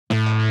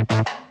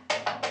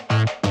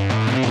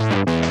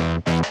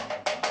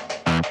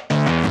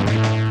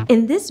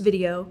In this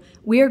video,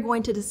 we are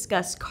going to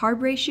discuss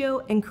carb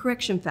ratio and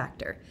correction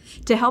factor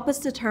to help us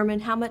determine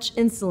how much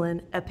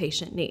insulin a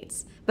patient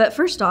needs. But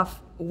first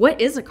off,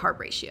 what is a carb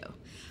ratio?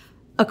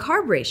 A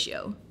carb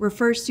ratio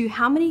refers to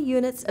how many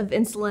units of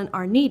insulin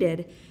are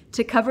needed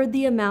to cover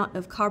the amount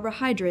of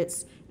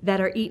carbohydrates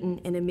that are eaten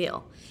in a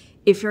meal.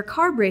 If your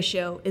carb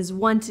ratio is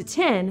 1 to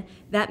 10,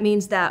 that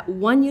means that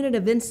 1 unit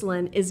of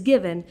insulin is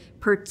given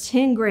per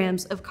 10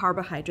 grams of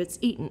carbohydrates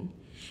eaten.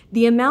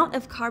 The amount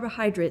of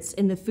carbohydrates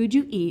in the food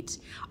you eat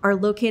are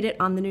located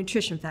on the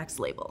nutrition facts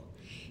label.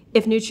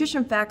 If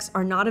nutrition facts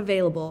are not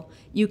available,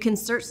 you can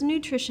search the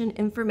nutrition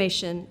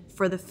information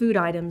for the food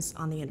items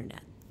on the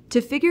internet.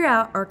 To figure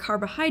out our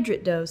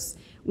carbohydrate dose,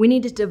 we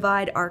need to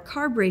divide our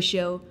carb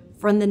ratio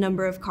from the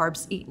number of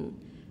carbs eaten.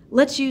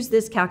 Let's use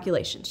this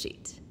calculation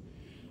sheet.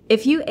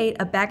 If you ate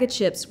a bag of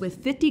chips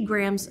with 50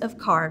 grams of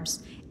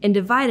carbs and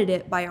divided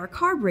it by our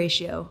carb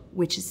ratio,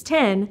 which is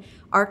 10,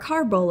 our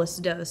carb bolus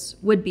dose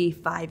would be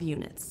 5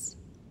 units.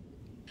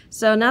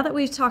 So now that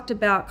we've talked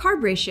about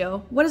carb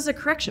ratio, what is a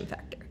correction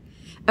factor?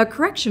 A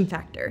correction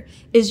factor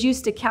is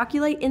used to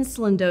calculate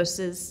insulin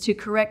doses to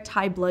correct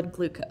high blood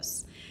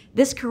glucose.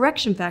 This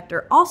correction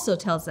factor also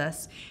tells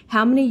us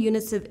how many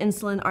units of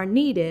insulin are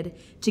needed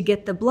to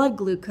get the blood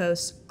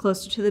glucose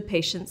closer to the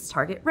patient's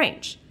target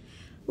range.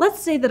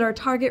 Let's say that our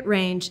target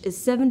range is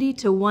 70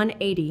 to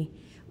 180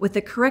 with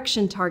a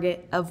correction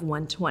target of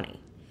 120.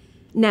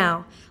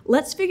 Now,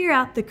 let's figure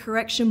out the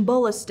correction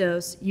bolus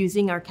dose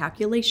using our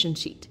calculation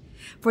sheet.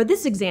 For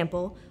this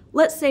example,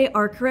 let's say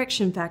our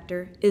correction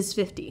factor is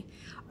 50.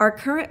 Our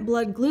current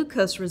blood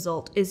glucose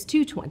result is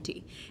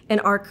 220,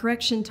 and our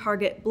correction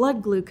target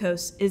blood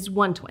glucose is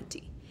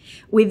 120.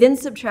 We then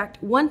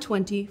subtract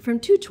 120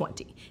 from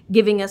 220,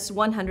 giving us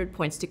 100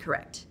 points to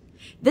correct.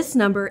 This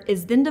number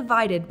is then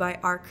divided by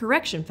our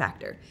correction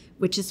factor,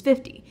 which is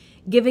 50,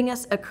 giving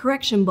us a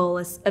correction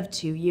bolus of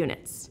 2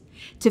 units.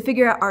 To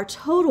figure out our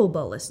total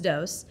bolus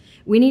dose,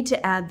 we need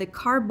to add the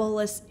carb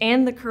bolus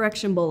and the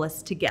correction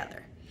bolus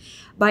together.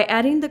 By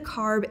adding the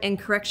carb and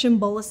correction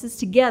boluses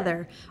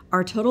together,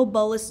 our total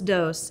bolus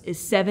dose is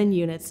 7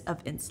 units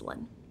of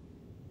insulin.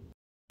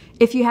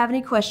 If you have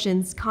any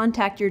questions,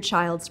 contact your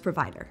child's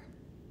provider.